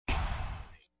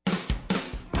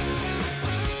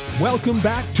Welcome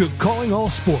back to Calling All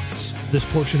Sports. This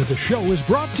portion of the show is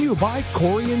brought to you by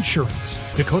Corey Insurance,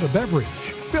 Dakota Beverage,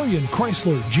 Billion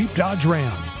Chrysler Jeep Dodge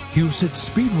Ram, Huset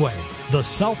Speedway, the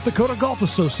South Dakota Golf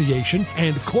Association,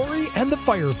 and Corey and the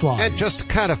Fireflies. And just to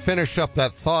kind of finish up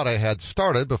that thought I had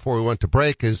started before we went to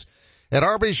break is, at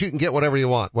Arby's you can get whatever you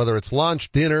want, whether it's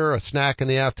lunch, dinner, a snack in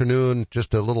the afternoon,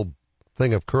 just a little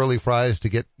thing of curly fries to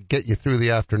get you through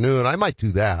the afternoon. I might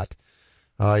do that.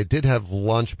 I did have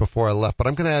lunch before I left, but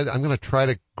I'm gonna try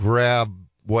to grab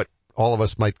what all of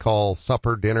us might call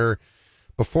supper, dinner,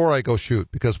 before I go shoot,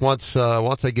 because once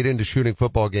I get into shooting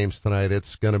football games tonight,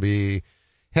 it's gonna be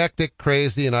hectic,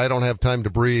 crazy, and I don't have time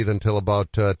to breathe until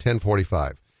about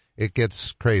 10:45. It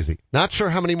gets crazy. Not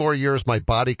sure how many more years my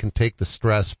body can take the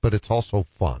stress, but it's also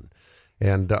fun.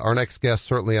 And our next guest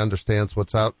certainly understands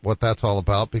what that's all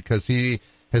about, because he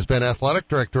has been athletic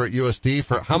director at USD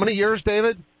for how many years,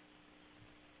 David?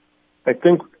 I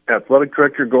think athletic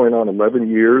director going on 11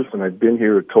 years, and I've been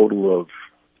here a total of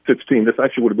 16. This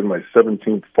actually would have been my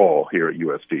 17th fall here at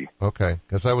USD. Okay,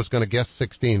 because I was going to guess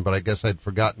 16, but I guess I'd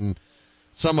forgotten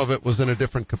some of it was in a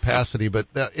different capacity. But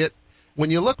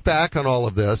when you look back on all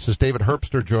of this, as David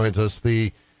Herbster joins us,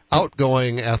 the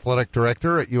outgoing athletic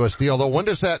director at USD, although when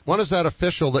is that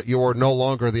official that you're no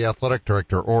longer the athletic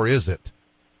director, or is it?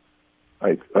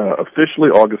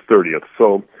 Officially August 30th.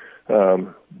 So,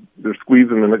 they're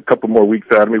squeezing in a couple more weeks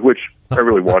out of me, which I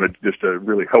really wanted just to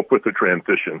really help with the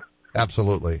transition.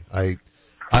 Absolutely.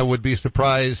 I would be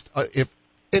surprised if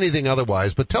anything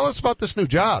otherwise. But tell us about this new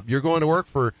job. You're going to work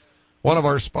for one of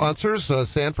our sponsors.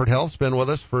 Sanford Health's been with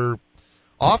us for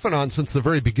off and on since the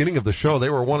very beginning of the show.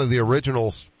 They were one of the original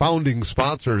founding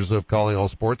sponsors of Calling All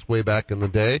Sports way back in the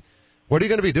day. What are you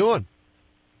going to be doing?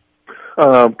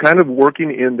 Kind of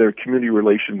working in their community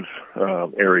relations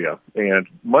area, and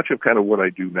much of kind of what I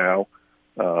do now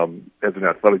as an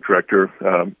athletic director,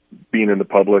 being in the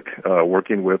public,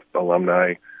 working with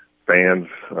alumni, fans,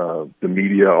 the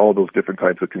media, all those different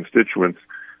types of constituents.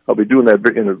 I'll be doing that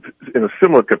in a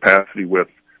similar capacity with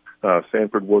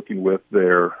Sanford, working with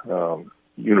their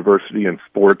university and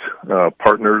sport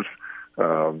partners,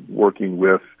 working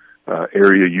with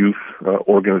area youth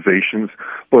organizations,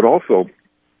 but also,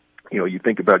 you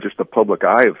think about just the public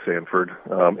eye of Sanford,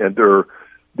 and their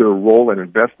role and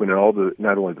investment in all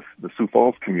not only the Sioux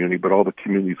Falls community, but all the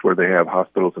communities where they have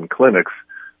hospitals and clinics,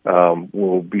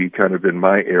 will be kind of in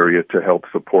my area to help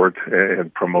support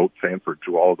and promote Sanford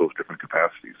to all of those different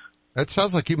capacities. That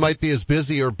sounds like you might be as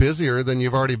busy or busier than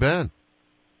you've already been.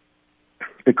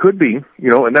 It could be,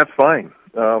 and that's fine.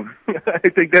 I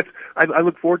think I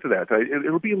look forward to that.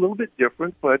 It'll be a little bit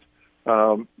different, but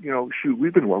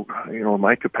we've been,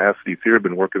 my capacities here have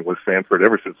been working with Sanford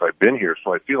ever since I've been here.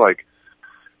 So I feel like,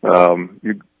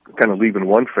 you're kind of leaving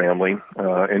one family,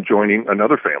 and joining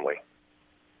another family.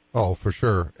 Oh, for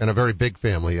sure. And a very big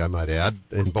family, I might add,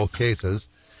 in both cases.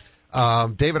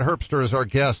 David Herbster is our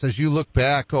guest. As you look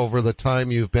back over the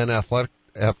time you've been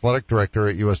athletic director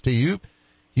at USD,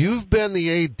 you've been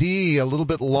the AD a little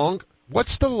bit long.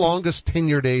 What's the longest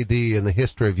tenured AD in the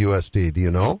history of USD? Do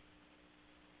you know?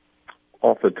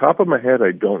 Off the top of my head,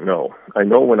 I don't know. I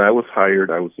know when I was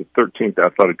hired, I was the 13th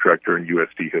athletic director in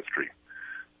USD history.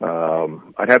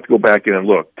 I'd have to go back in and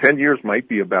look. 10 years might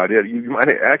be about it. You might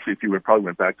actually, if you probably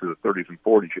went back to the 30s and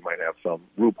 40s, you might have some.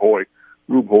 Rube Hoy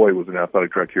was an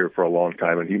athletic director here for a long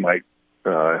time, and he might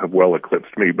have well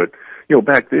eclipsed me. But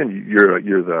back then, you're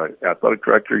the athletic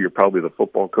director. You're probably the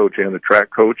football coach and the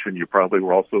track coach, and you probably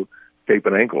were also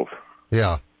taping ankles.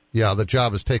 Yeah. The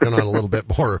job has taken on a little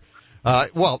bit more.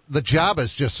 The job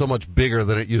is just so much bigger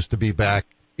than it used to be back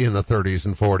in the 30s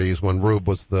and 40s when Rube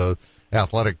was the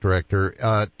athletic director.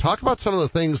 Talk about some of the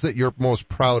things that you're most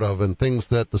proud of and things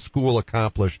that the school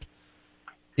accomplished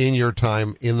in your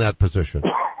time in that position.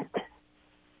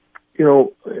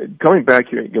 Coming back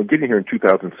here, getting here in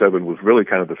 2007 was really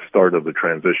kind of the start of the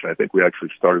transition. I think we actually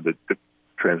started the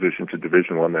transition to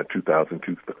Division I that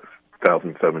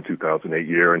 2007, 2008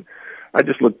 year. And I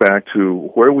just look back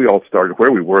to where we all started,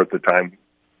 where we were at the time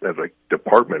as a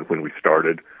department when we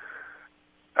started.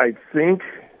 I think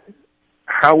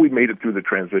how we made it through the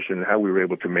transition and how we were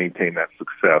able to maintain that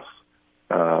success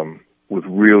was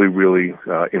really, really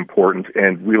important.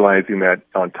 And realizing that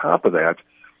on top of that,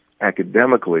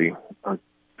 academically,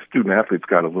 student athletes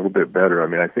got a little bit better. I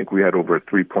mean, I think we had over a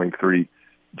 3.3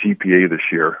 GPA this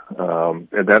year,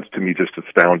 and that's to me just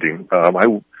astounding.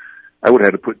 I would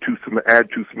have had to add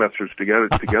 2 semesters together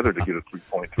to get a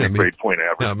 3.3 grade point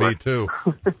average. Yeah, me too.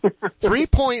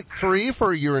 3.3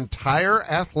 for your entire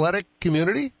athletic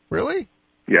community? Really?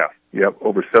 Yeah. Yep.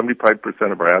 Over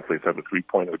 75% of our athletes have a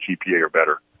 3.0 GPA or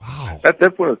better. Wow.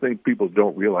 That's one of the things people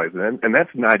don't realize, and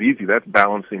that's not easy. That's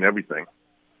balancing everything.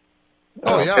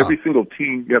 Oh, yeah. Every single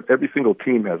team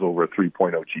has over a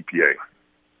 3.0 GPA.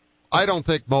 I don't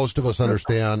think most of us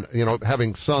understand,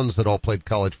 having sons that all played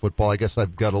college football, I guess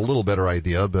I've got a little better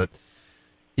idea, but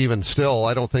even still,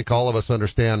 I don't think all of us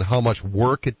understand how much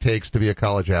work it takes to be a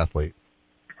college athlete.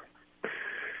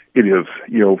 It is,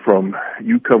 from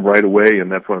you come right away, and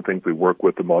that's one of the things we work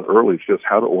with them on early, is just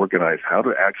how to organize, how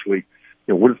to actually,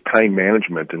 what is time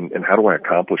management, and how do I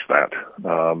accomplish that?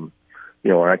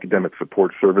 Our academic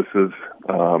support services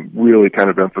really kind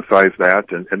of emphasize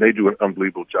that, and they do an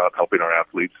unbelievable job helping our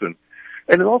athletes. And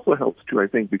it also helps, too, I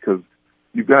think, because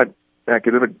you've got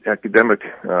academic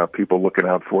people looking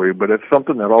out for you, but it's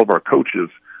something that all of our coaches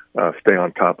stay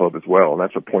on top of as well, and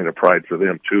that's a point of pride for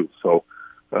them, too. So,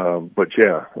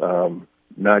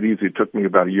 not easy. It took me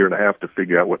about a year and a half to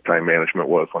figure out what time management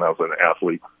was when I was an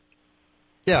athlete.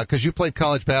 Yeah, because you played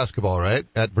college basketball, right,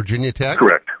 at Virginia Tech?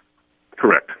 Correct.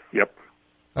 Yep.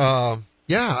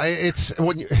 It's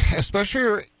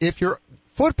especially if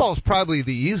football is probably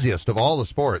the easiest of all the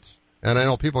sports. And I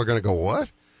know people are going to go, what?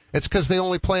 It's because they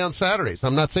only play on Saturdays.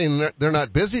 I'm not saying they're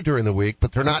not busy during the week,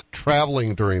 but they're not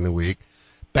traveling during the week.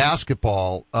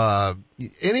 Basketball,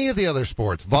 any of the other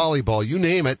sports, volleyball, you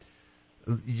name it,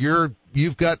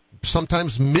 you've got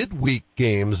sometimes midweek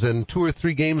games and 2 or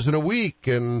 3 games in a week,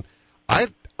 and I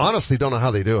honestly don't know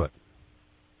how they do it.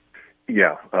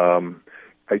 Yeah,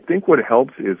 I think what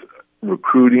helps is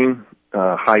recruiting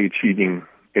high-achieving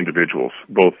individuals,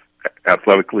 both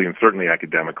athletically and certainly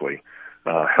academically,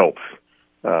 helps.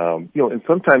 And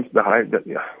sometimes I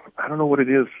don't know what it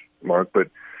is, Mark, but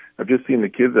I've just seen the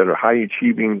kids that are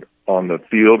high-achieving on the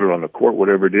field or on the court,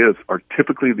 whatever it is, are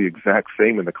typically the exact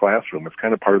same in the classroom. It's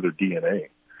kind of part of their DNA.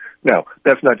 Now,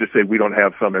 that's not to say we don't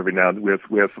have some every now and then.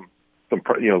 We have some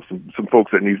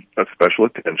folks that need special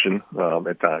attention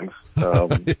at times,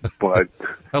 but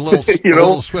a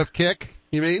little swift kick.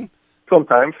 You mean?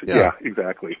 Sometimes, yeah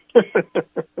exactly.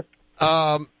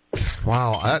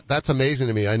 Wow, that's amazing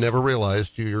to me. I never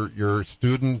realized your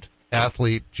student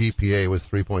athlete GPA was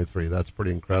 3.3. That's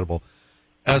pretty incredible.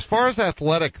 As far as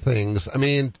athletic things, I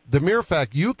mean, the mere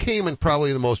fact you came in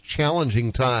probably the most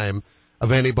challenging time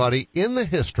of anybody in the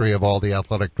history of all the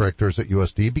athletic directors at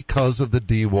USD because of the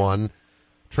D1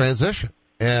 transition.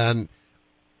 And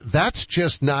that's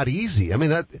just not easy. I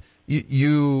mean,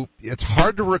 it's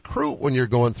hard to recruit when you're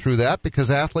going through that because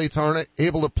athletes aren't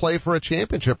able to play for a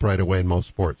championship right away in most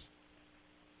sports.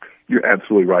 You're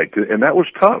absolutely right. And that was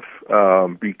tough,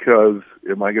 because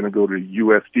am I going to go to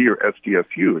USD or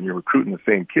SDSU? And you're recruiting the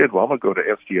same kid. Well, I'm going to go to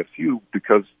SDSU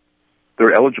because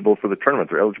they're eligible for the tournament.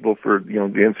 They're eligible for, the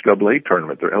NCAA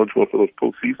tournament. They're eligible for those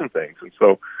postseason things. And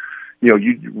so,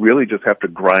 you really just have to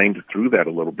grind through that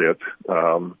a little bit.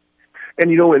 And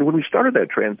when we started that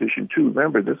transition too,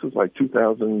 remember, this was like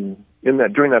 2000,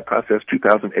 during that process,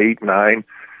 2008, 9,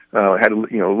 had a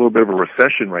little bit of a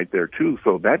recession right there too.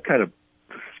 So that kind of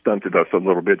stunted us a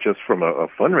little bit just from a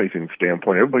fundraising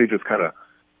standpoint. Everybody just kind of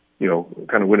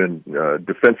went in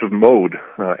defensive mode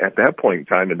at that point in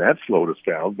time, and that slowed us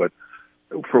down. But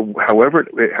for however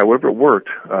it worked,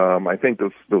 I think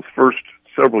those first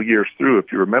several years through,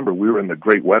 if you remember, we were in the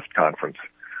Great West Conference,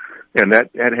 and that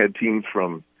had teams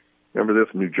from, remember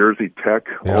this, New Jersey Tech,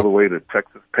 yep, all the way to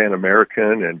Texas Pan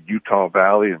American and Utah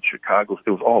Valley and Chicago.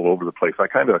 It was all over the place.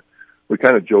 We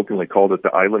kind of jokingly called it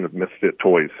the island of misfit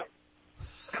toys.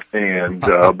 And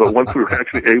but once we were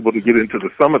actually able to get into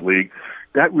the Summit League,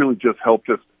 that really just helped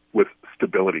us with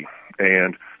stability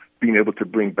and being able to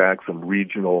bring back some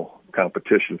regional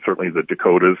competition, certainly the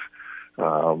Dakotas.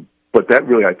 But that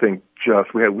really, I think,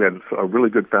 we had a really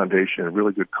good foundation and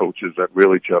really good coaches that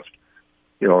really just,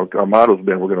 our motto's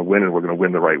been, we're going to win and we're going to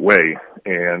win the right way.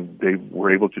 And they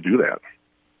were able to do that.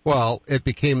 Well, it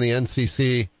became the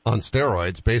NCC on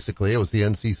steroids, basically. It was the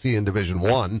NCC in Division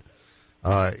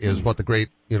I, is what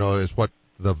is what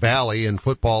the Valley in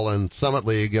football and Summit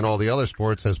League and all the other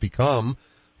sports has become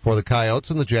for the Coyotes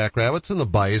and the Jackrabbits and the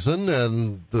Bison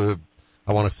and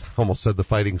almost said the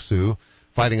Fighting Sioux.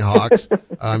 Fighting Hawks.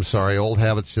 I'm sorry, old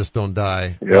habits just don't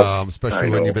die. Yep, especially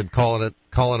when you've been calling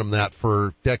them that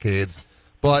for decades.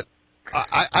 But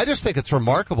I just think it's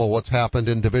remarkable what's happened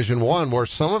in Division I, where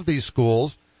some of these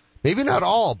schools, maybe not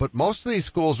all, but most of these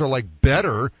schools are like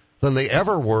better than they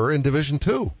ever were in Division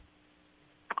II.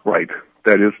 Right.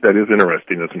 That is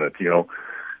interesting, isn't it?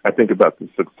 I think about the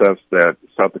success that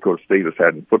South Dakota State has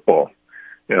had in football,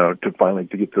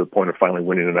 to get to the point of finally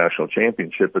winning a national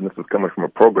championship. And this is coming from a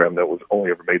program that was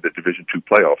only ever made the Division II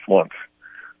playoffs once.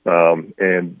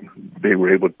 And they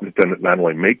were able to not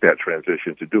only make that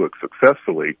transition to do it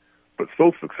successfully, but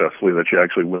so successfully that you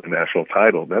actually win a national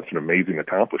title. That's an amazing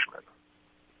accomplishment.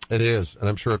 It is, and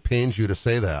I'm sure it pains you to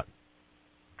say that.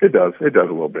 It does a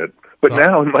little bit. But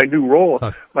now in my new role,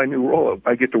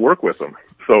 I get to work with them.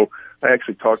 So I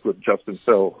actually talked with Justin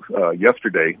Fell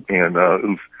yesterday, and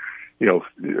it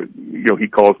was, he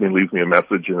calls me and leaves me a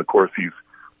message, and of course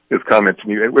his comments to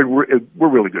me. We're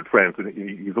really good friends, and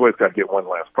he's always got to get one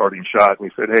last parting shot. And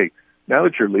he said, "Hey, now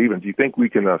that you're leaving, do you think we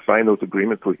can sign those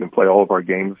agreements so we can play all of our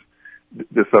games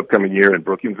this upcoming year in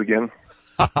Brookings again?"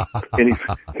 And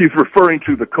he's referring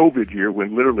to the COVID year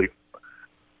when literally,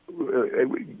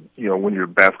 when your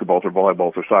basketballs or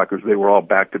volleyballs or soccer, they were all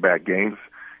back-to-back games,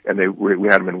 and we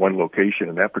had them in one location.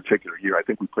 And that particular year, I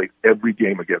think we played every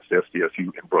game against SDSU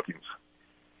in Brookings,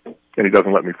 and he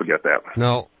doesn't let me forget that.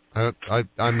 No,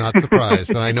 I'm not surprised,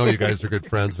 and I know you guys are good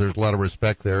friends. There's a lot of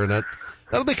respect there, and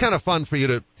that'll be kind of fun for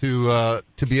you to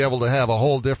be able to have a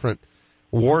whole different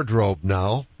wardrobe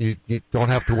now. You don't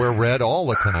have to wear red all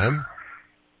the time.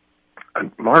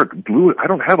 Mark, blue. I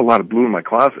don't have a lot of blue in my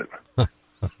closet.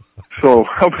 So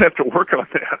I'll have to work on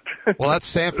that. Well, that's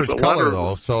Sanford's color,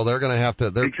 though, so they're going to have to.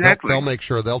 Exactly. They'll make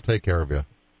sure they'll take care of you.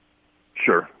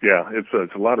 Sure. Yeah,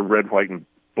 it's a lot of red, white, and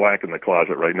black in the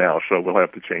closet right now, so we'll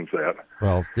have to change that.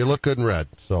 Well, you look good in red,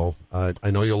 so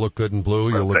I know you'll look good in blue.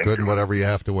 You'll look good in whatever you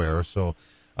have to wear. So,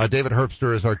 David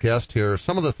Herbster is our guest here.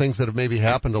 Some of the things that have maybe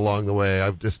happened along the way,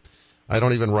 I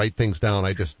don't even write things down.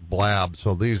 I just blab.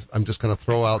 So I'm just going to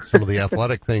throw out some of the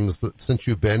athletic things that since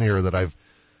you've been here that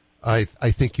I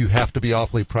think you have to be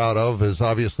awfully proud of is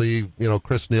obviously,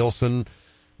 Chris Nielsen,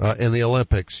 in the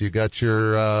Olympics. You got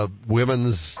your,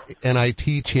 women's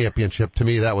NIT championship. To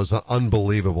me, that was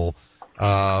unbelievable.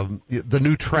 The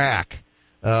new track,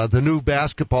 the new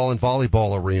basketball and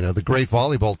volleyball arena, the great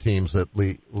volleyball teams that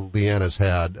Leanna's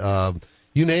had,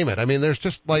 you name it. I mean, there's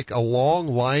just like a long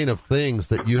line of things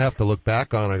that you have to look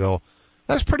back on and go,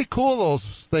 that's pretty cool. Those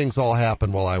things all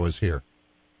happened while I was here.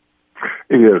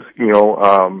 It is.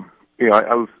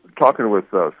 I was talking with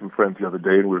some friends the other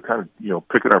day, and we were kind of,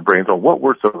 picking our brains on what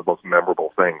were some of the most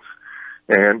memorable things.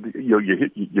 And, you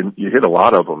hit a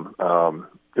lot of them.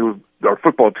 It was our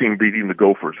football team beating the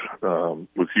Gophers,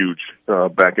 was huge,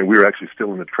 back, and we were actually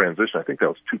still in the transition. I think that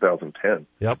was 2010.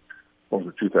 Yep. Or was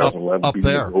it 2011? Up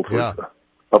there. The Gophers, yeah.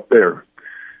 Up there.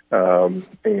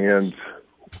 And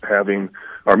having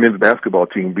our men's basketball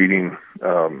team beating,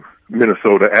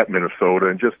 Minnesota at Minnesota,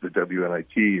 and just the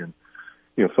WNIT, and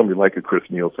somebody like a Chris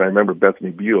Nielsen. I remember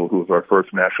Bethany Beal, who was our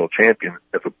first national champion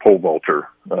as a pole vaulter,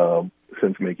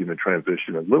 since making the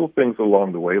transition, and little things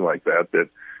along the way like that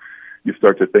you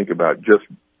start to think about. Just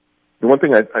the one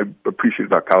thing I appreciate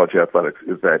about college athletics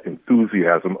is that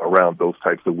enthusiasm around those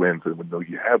types of wins. And when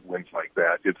you have wins like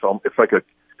that, it's like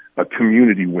a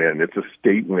community win. It's a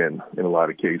state win in a lot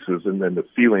of cases. And then the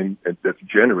feeling that's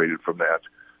generated from that,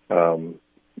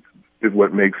 is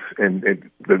what makes, and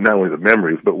not only the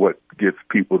memories, but what gets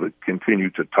people to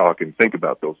continue to talk and think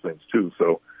about those things too.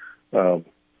 So,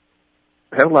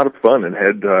 had a lot of fun and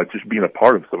had, just being a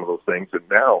part of some of those things. And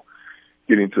now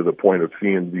getting to the point of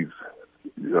seeing these,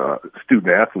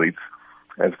 student athletes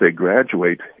as they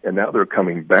graduate, and now they're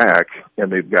coming back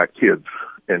and they've got kids.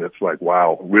 And it's like,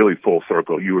 wow, really full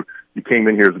circle. You came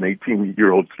in here as an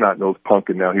 18-year-old snot-nosed punk,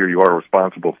 and now here you are, a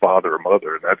responsible father or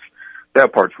mother. And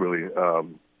that part's really,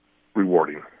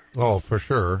 rewarding. Oh, for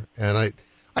sure. And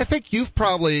I think you've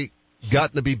probably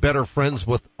gotten to be better friends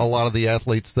with a lot of the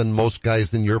athletes than most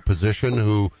guys in your position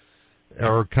who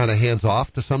are kind of hands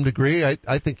off to some degree.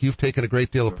 I think you've taken a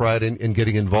great deal of pride in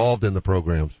getting involved in the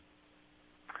programs.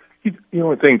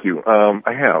 Thank you.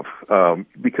 I have,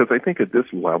 because I think at this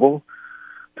level,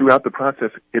 throughout the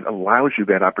process, it allows you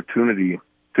that opportunity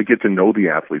to get to know the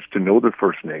athletes, to know their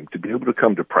first name, to be able to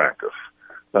come to practice.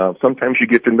 Sometimes you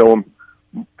get to know them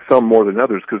some more than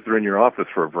others because they're in your office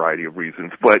for a variety of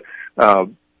reasons. But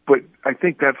I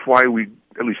think that's why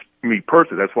at least me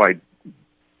personally, that's why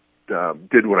I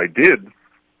did what I did,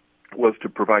 was to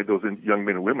provide those young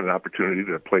men and women an opportunity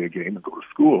to play a game and go to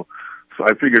school. So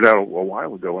I figured out a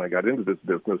while ago when I got into this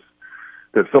business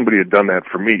that somebody had done that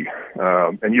for me.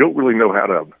 And you don't really know how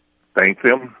to thank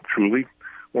them truly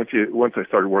once I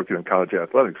started working in college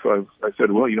athletics. So I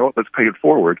said, well, let's pay it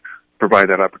forward, provide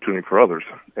that opportunity for others.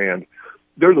 And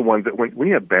they're the ones that when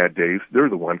you have bad days, they're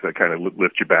the ones that kind of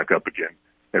lift you back up again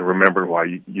and remember why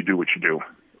you do what you do.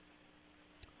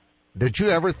 Did you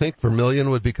ever think Vermilion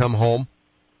would become home?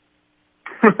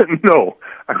 No.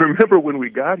 I remember when we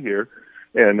got here,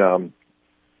 and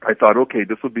I thought, okay,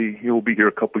 he'll be here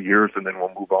a couple of years, and then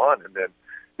we'll move on. And then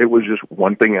it was just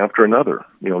one thing after another.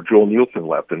 Joel Nielsen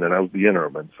left, and then I was the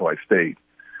interim, and so I stayed.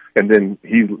 And then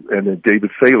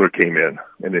David Saylor came in,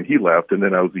 and then he left, and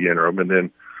then I was the interim. And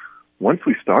then once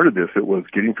we started this, it was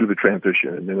getting through the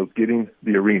transition, and then it was getting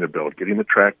the arena built, getting the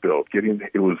track built, getting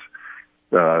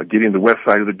the west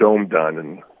side of the dome done,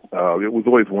 and it was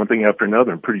always one thing after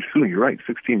another. And pretty soon, you're right,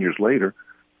 16 years later,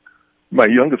 my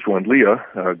youngest one,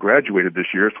 Leah, graduated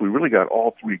this year, so we really got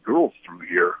all three girls through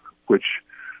here, which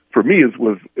for me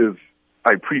is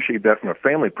I appreciate that from a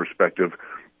family perspective.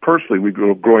 Personally, we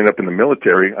grew growing up in the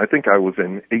military. I think I was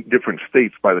in 8 different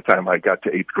states by the time I got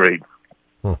to 8th grade.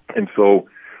 And so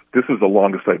this is the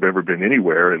longest I've ever been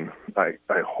anywhere, and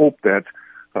I hope that,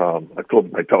 I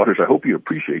told my daughters, I hope you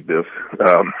appreciate this,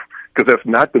 because that's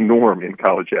not the norm in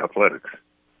college athletics.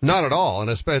 Not at all, and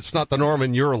it's not the norm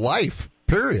in your life,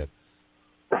 period.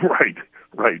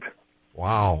 Right.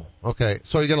 Wow. Okay,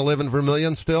 so are you going to live in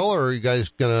Vermilion still, or are you guys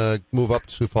going to move up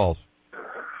to Sioux Falls?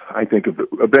 I think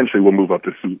eventually we'll move up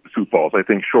to Sioux Falls. I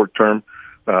think short term,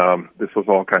 this will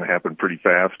all kind of happen pretty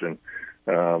fast, and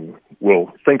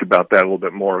we'll think about that a little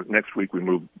bit more. Next week we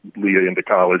move Leah into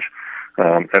college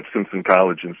at Simpson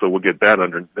College, and so we'll get that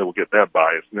then we'll get that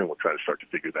bias, and then we'll try to start to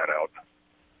figure that out.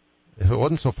 If it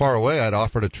wasn't so far away, I'd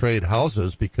offer to trade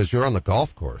houses because you're on the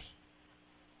golf course.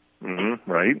 Mm-hmm,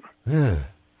 right. Yeah.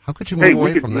 How could you move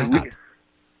away from that?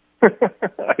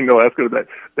 I know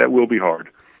that will be hard.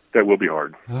 That will be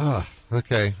hard.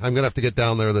 Okay. I'm going to have to get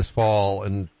down there this fall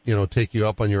and, take you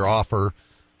up on your offer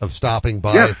of stopping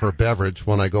by for a beverage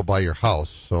when I go by your house.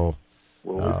 So,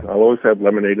 I'll always have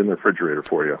lemonade in the refrigerator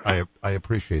for you. I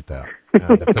appreciate that.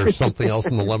 And if there's something else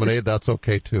in the lemonade, that's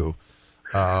okay too.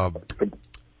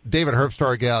 David Herbster,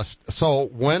 our guest. So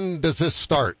when does this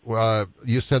start?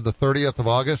 You said the 30th of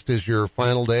August is your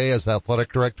final day as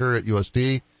athletic director at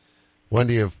USD. When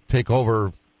do you take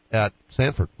over at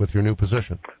Sanford with your new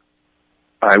position?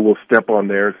 I will step on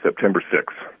there September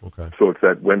 6th. Okay. So it's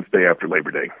that Wednesday after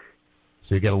Labor Day.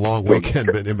 So you get a long weekend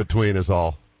in between is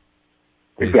all.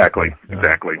 Exactly.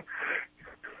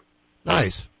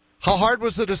 Nice. How hard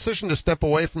was the decision to step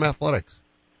away from athletics?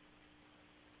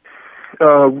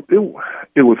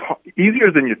 It was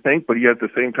easier than you think, but yet at the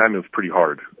same time, it was pretty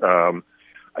hard.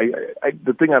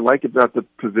 The thing I like about the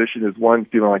position is, one,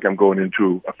 feeling like I'm going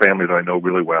into a family that I know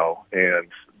really well, and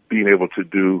being able to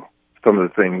do some of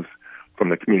the things from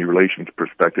the community relations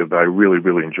perspective that I really,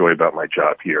 really enjoy about my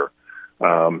job here.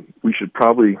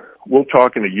 We'll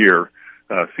talk in a year,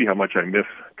 see how much I miss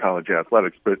college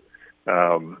athletics, but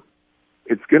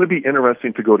it's going to be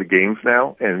interesting to go to games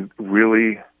now and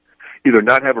really either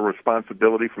not have a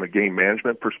responsibility from a game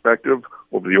management perspective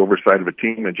over the oversight of a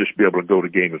team and just be able to go to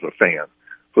game as a fan.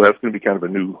 So that's going to be kind of a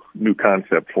new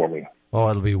concept for me. Oh,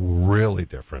 it'll be really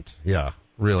different. Yeah,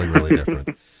 really, really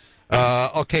different.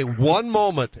 Okay, one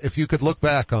moment, if you could look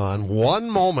back on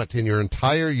one moment in your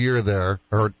entire year there,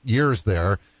 or years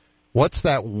there, what's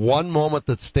that one moment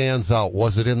that stands out?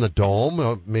 Was it in the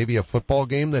Dome, maybe a football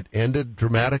game that ended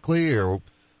dramatically, or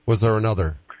was there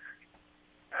another?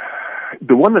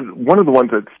 One of the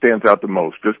ones that stands out the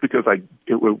most, just because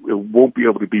it won't be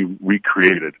able to be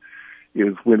recreated,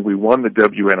 is when we won the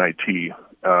WNIT,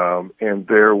 and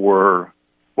there were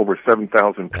over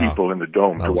 7,000 people in the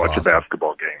Dome to watch a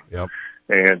basketball game. Yep.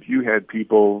 And you had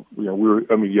people,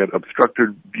 you had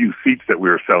obstructed view seats that we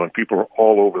were selling. People were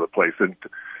all over the place. And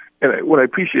what I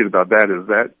appreciate about that is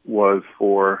that was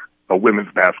for a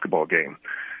women's basketball game.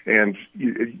 And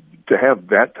to have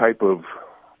that type of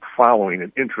following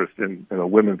and interest in a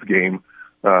women's game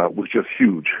was just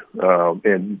huge.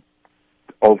 And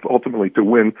ultimately to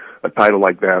win a title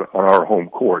like that on our home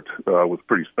court was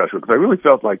pretty special, because I really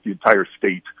felt like the entire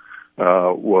state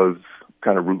was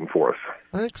kind of rooting for us.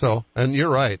 I think so. And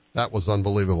you're right. That was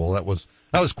unbelievable. That was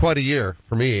quite a year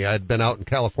for me. I'd been out in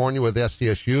California with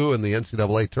SDSU in the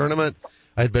NCAA tournament.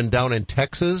 I'd been down in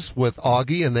Texas with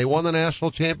Augie, and they won the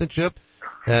national championship.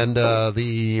 And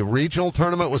the regional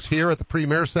tournament was here at the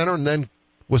Premier Center, and then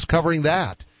was covering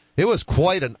that. It was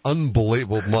quite an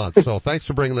unbelievable month. So thanks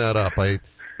for bringing that up. I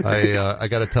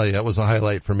got to tell you, that was a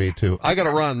highlight for me too. I got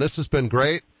to run. This has been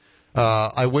great.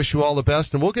 I wish you all the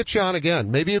best, and we'll get you on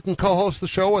again. Maybe you can co-host the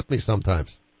show with me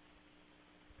sometimes.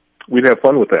 We'd have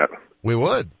fun with that. We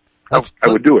would. I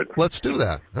would do it. Let's do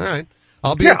that. All right.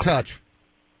 I'll be in touch.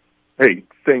 Hey,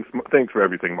 thanks for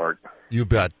everything, Mark. You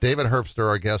bet. David Herbster,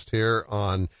 our guest here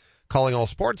on Calling All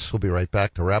Sports. We'll be right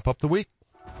back to wrap up the week.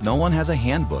 No one has a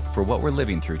handbook for what we're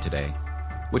living through today,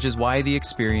 which is why the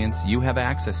experience you have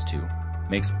access to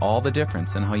makes all the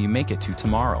difference in how you make it to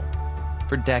tomorrow.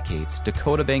 For decades,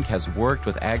 Dakota Bank has worked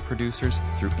with ag producers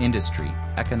through industry,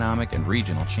 economic, and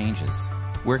regional changes.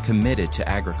 We're committed to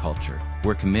agriculture.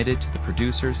 We're committed to the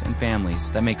producers and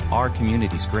families that make our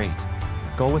communities great.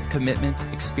 Go with commitment,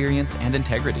 experience, and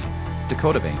integrity.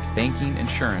 Dakota Bank, banking,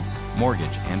 insurance,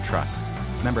 mortgage, and trust.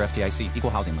 Member FDIC, equal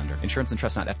housing lender. Insurance and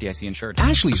trust not FDIC insured.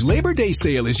 Ashley's Labor Day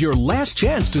sale is your last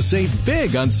chance to save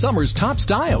big on summer's top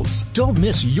styles. Don't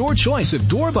miss your choice of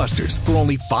doorbusters for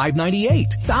only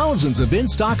 $5.98. Thousands of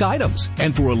in-stock items.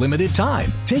 And for a limited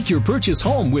time, take your purchase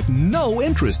home with no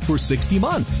interest for 60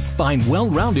 months. Find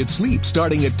well-rounded sleep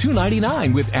starting at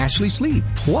 $2.99 with Ashley Sleep.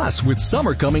 Plus, with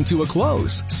summer coming to a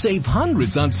close, save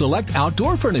hundreds on select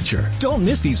outdoor furniture. Don't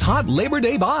miss these hot Labor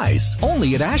Day buys.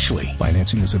 Only at Ashley.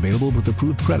 Financing is available with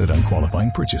approved credit on qualifying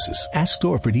purchases. Ask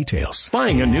store for details.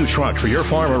 Buying a new truck for your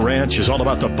farm or ranch is all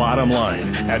about the bottom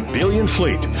line. At Billion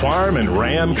Fleet, Farm and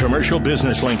Ram Commercial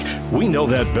Business Link, we know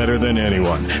that better than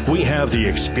anyone. We have the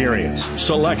experience,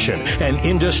 selection, and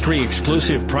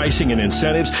industry-exclusive pricing and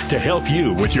incentives to help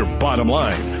you with your bottom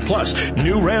line. Plus,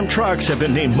 new Ram trucks have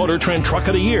been named Motor Trend Truck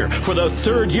of the Year for the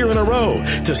third year in a row.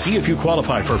 To see if you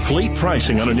qualify for fleet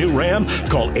pricing on a new Ram,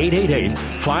 call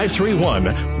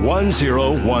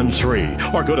 888-531-1013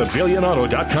 or go to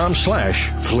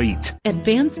billionauto.com/fleet.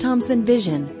 Advanced Thompson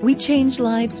Vision. We change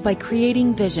lives by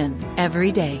creating vision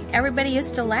every day. Everybody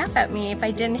used to laugh at me if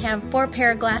I didn't have 4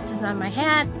 pair of glasses on my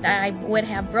hat. I would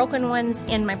have broken ones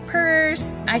in my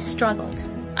purse. I struggled.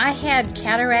 I had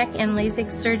cataract and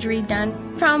LASIK surgery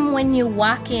done. From when you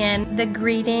walk in, the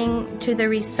greeting to the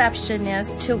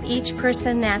receptionist to each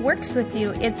person that works with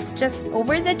you, it's just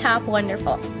over the top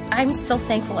wonderful. I'm so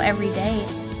thankful every day.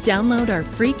 Download our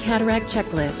free cataract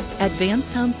checklist at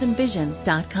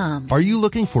AdvancedThompsonVision.com. Are you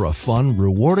looking for a fun,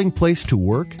 rewarding place to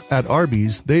work? At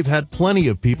Arby's, they've had plenty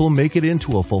of people make it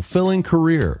into a fulfilling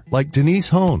career, like Denise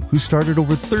Hone, who started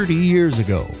over 30 years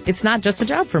ago. It's not just a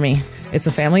job for me. It's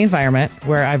a family environment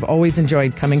where I've always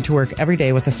enjoyed coming to work every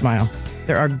day with a smile.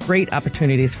 There are great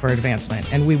opportunities for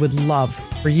advancement, and we would love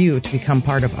for you to become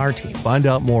part of our team. Find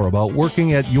out more about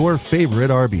working at your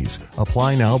favorite Arby's.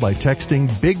 Apply now by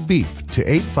texting Big Beef to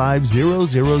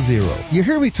 85000. You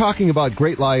hear me talking about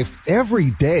Great Life every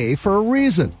day for a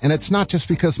reason, and it's not just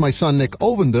because my son Nick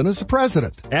Ovenden is the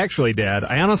president. Actually, Dad,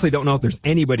 I honestly don't know if there's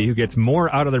anybody who gets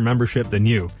more out of their membership than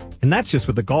you. And that's just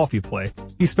with the golf you play.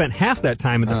 You spent half that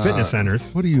time at the fitness centers.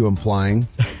 What are you implying?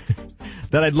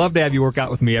 That I'd love to have you work out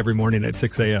with me every morning at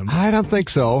 6 a.m. I don't think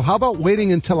so. How about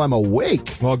waiting until I'm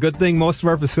awake? Well, good thing most of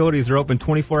our facilities are open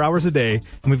 24 hours a day,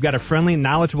 and we've got a friendly,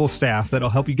 knowledgeable staff that'll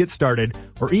help you get started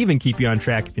or even keep you on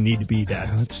track if you need to be, Dad.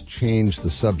 Let's change the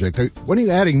subject. When are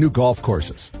you adding new golf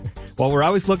courses? Well, we're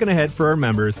always looking ahead for our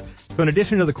members. So in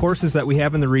addition to the courses that we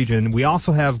have in the region, we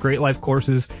also have Great Life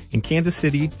courses in Kansas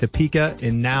City, Topeka,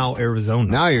 and now Arizona.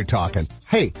 Now you're talking.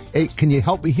 Hey, can you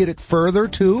help me hit it further,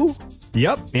 too?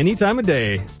 Yep, any time of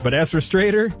day. But as for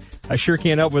straighter, I sure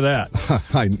can't help with that.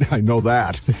 I know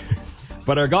that.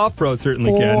 But our golf pros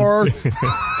certainly can.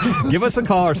 Give us a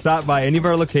call or stop by any of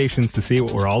our locations to see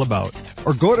what we're all about.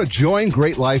 Or go to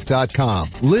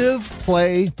joingreatlife.com. Live,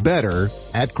 play better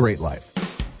at Great Life.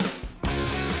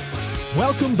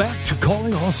 Welcome back to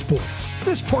Calling All Sports.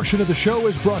 This portion of the show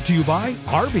is brought to you by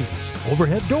Arby's,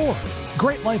 Overhead Door,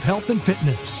 Great Life Health and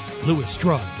Fitness, Lewis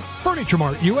Drug, Furniture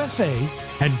Mart USA,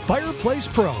 and Fireplace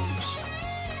Pros.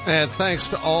 And thanks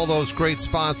to all those great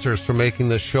sponsors for making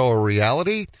this show a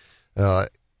reality.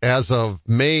 As of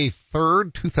May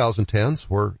 3rd, 2010,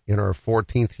 we're in our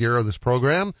 14th year of this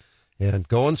program and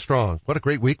going strong. What a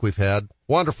great week we've had.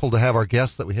 Wonderful to have our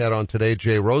guest that we had on today,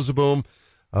 Jay Rosaboom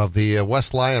of the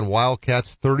West Lyon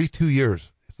Wildcats. 32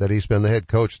 years that he's been the head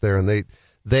coach there, and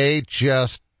they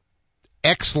just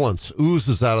excellence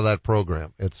oozes out of that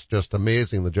program. It's just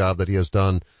amazing the job that he has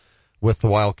done with the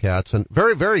Wildcats, and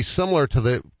very, very similar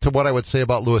to what I would say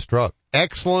about Lewis Drug.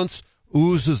 Excellence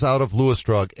oozes out of Lewis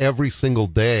Drug every single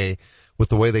day with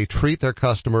the way they treat their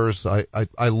customers. I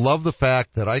love the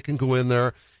fact that I can go in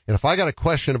there, and if I got a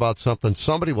question about something,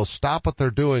 somebody will stop what they're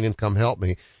doing and come help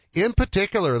me. In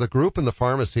particular, the group in the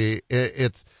pharmacy,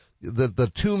 it's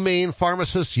the two main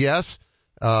pharmacists, yes,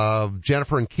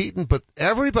 Jennifer and Keaton, but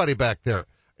everybody back there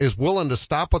is willing to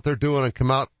stop what they're doing and come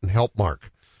out and help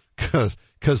Mark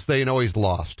because they know he's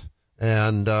lost.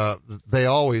 And they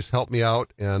always help me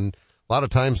out, and a lot of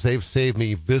times they've saved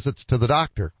me visits to the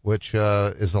doctor, which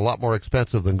is a lot more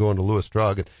expensive than going to Lewis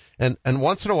Drug. And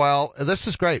once in a while, this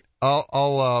is great.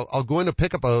 I'll go in to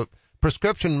pick up a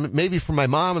prescription maybe for my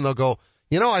mom, and they'll go,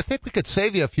 I think we could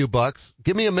save you a few bucks.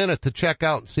 Give me a minute to check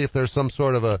out and see if there's some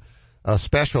sort of a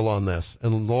special on this.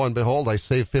 And lo and behold, I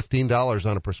saved $15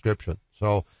 on a prescription.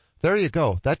 So there you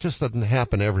go. That just doesn't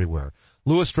happen everywhere.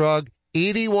 Lewis Drug,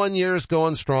 81 years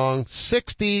going strong,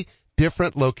 60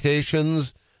 different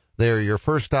locations. They're your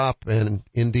first stop and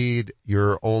indeed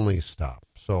your only stop.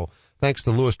 So Thanks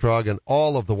to Lewis Drug and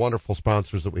all of the wonderful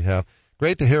sponsors that we have.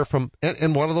 Great to hear from,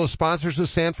 and one of those sponsors is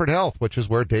Sanford Health, which is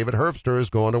where David Herbster is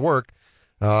going to work.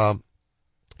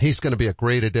 He's going to be a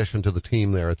great addition to the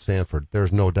team there at Sanford.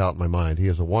 There's no doubt in my mind. He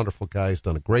is a wonderful guy. He's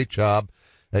done a great job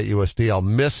at USD. I'll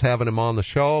miss having him on the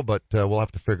show, but we'll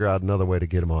have to figure out another way to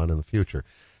get him on in the future.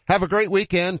 Have a great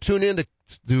weekend. Tune in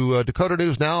to Dakota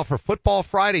News Now for Football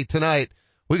Friday tonight.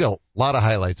 We got a lot of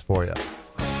highlights for you.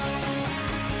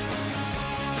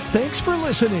 Thanks for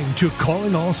listening to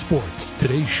Calling All Sports.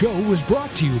 Today's show was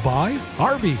brought to you by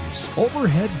Arby's,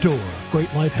 Overhead Door,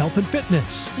 Great Life Health and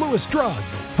Fitness, Lewis Drug,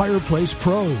 Fireplace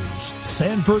Pros,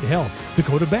 Sanford Health,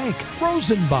 Dakota Bank,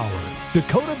 Rosenbauer,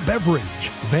 Dakota Beverage,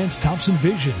 Vance Thompson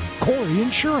Vision, Corey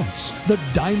Insurance, The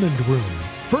Diamond Room,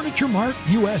 Furniture Mart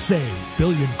USA,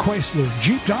 Billion Chrysler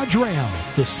Jeep Dodge Ram,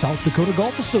 the South Dakota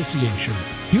Golf Association,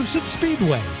 Houston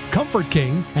Speedway, Comfort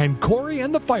King, and Corey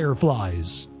and the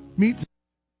Fireflies. Meet